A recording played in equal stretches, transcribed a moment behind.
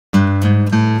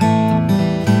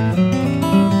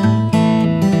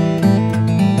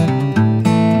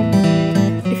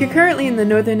Currently in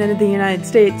the northern end of the United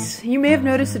States, you may have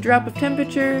noticed a drop of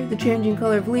temperature, the changing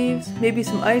color of leaves, maybe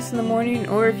some ice in the morning,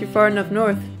 or if you're far enough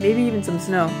north, maybe even some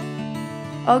snow.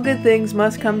 All good things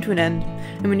must come to an end,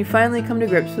 and when you finally come to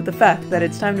grips with the fact that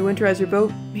it's time to winterize your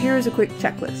boat, here is a quick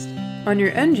checklist. On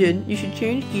your engine, you should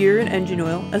change gear and engine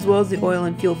oil, as well as the oil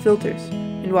and fuel filters,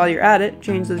 and while you're at it,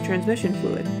 change the transmission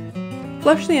fluid.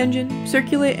 Flush the engine,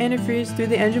 circulate antifreeze through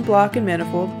the engine block and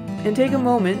manifold, and take a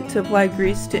moment to apply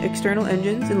grease to external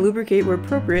engines and lubricate where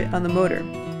appropriate on the motor.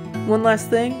 One last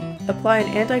thing, apply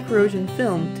an anti-corrosion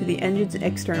film to the engine's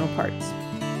external parts.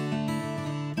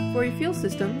 For your fuel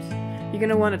systems, you're going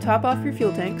to want to top off your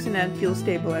fuel tanks and add fuel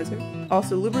stabilizer.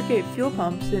 Also lubricate fuel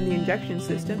pumps in the injection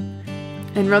system,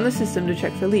 and run the system to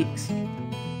check for leaks.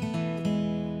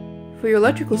 For your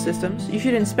electrical systems, you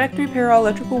should inspect and repair all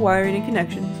electrical wiring and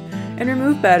connections, and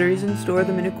remove batteries and store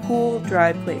them in a cool,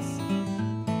 dry place.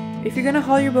 If you're going to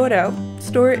haul your boat out,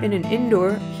 store it in an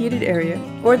indoor, heated area,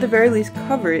 or at the very least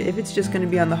cover it if it's just going to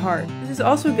be on the hard. This is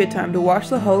also a good time to wash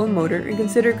the hull and motor and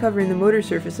consider covering the motor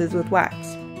surfaces with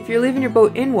wax. If you're leaving your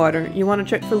boat in water, you want to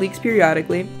check for leaks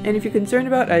periodically, and if you're concerned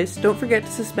about ice, don't forget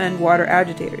to suspend water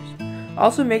agitators.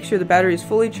 Also make sure the battery is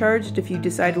fully charged if you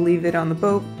decide to leave it on the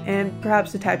boat, and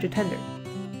perhaps attach a tender.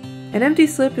 An empty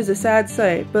slip is a sad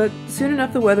sight, but soon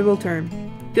enough the weather will turn.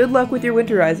 Good luck with your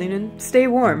winterizing and stay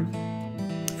warm!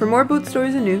 For more boat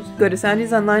stories and news, go to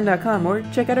soundiesonline.com or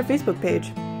check out our Facebook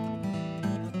page.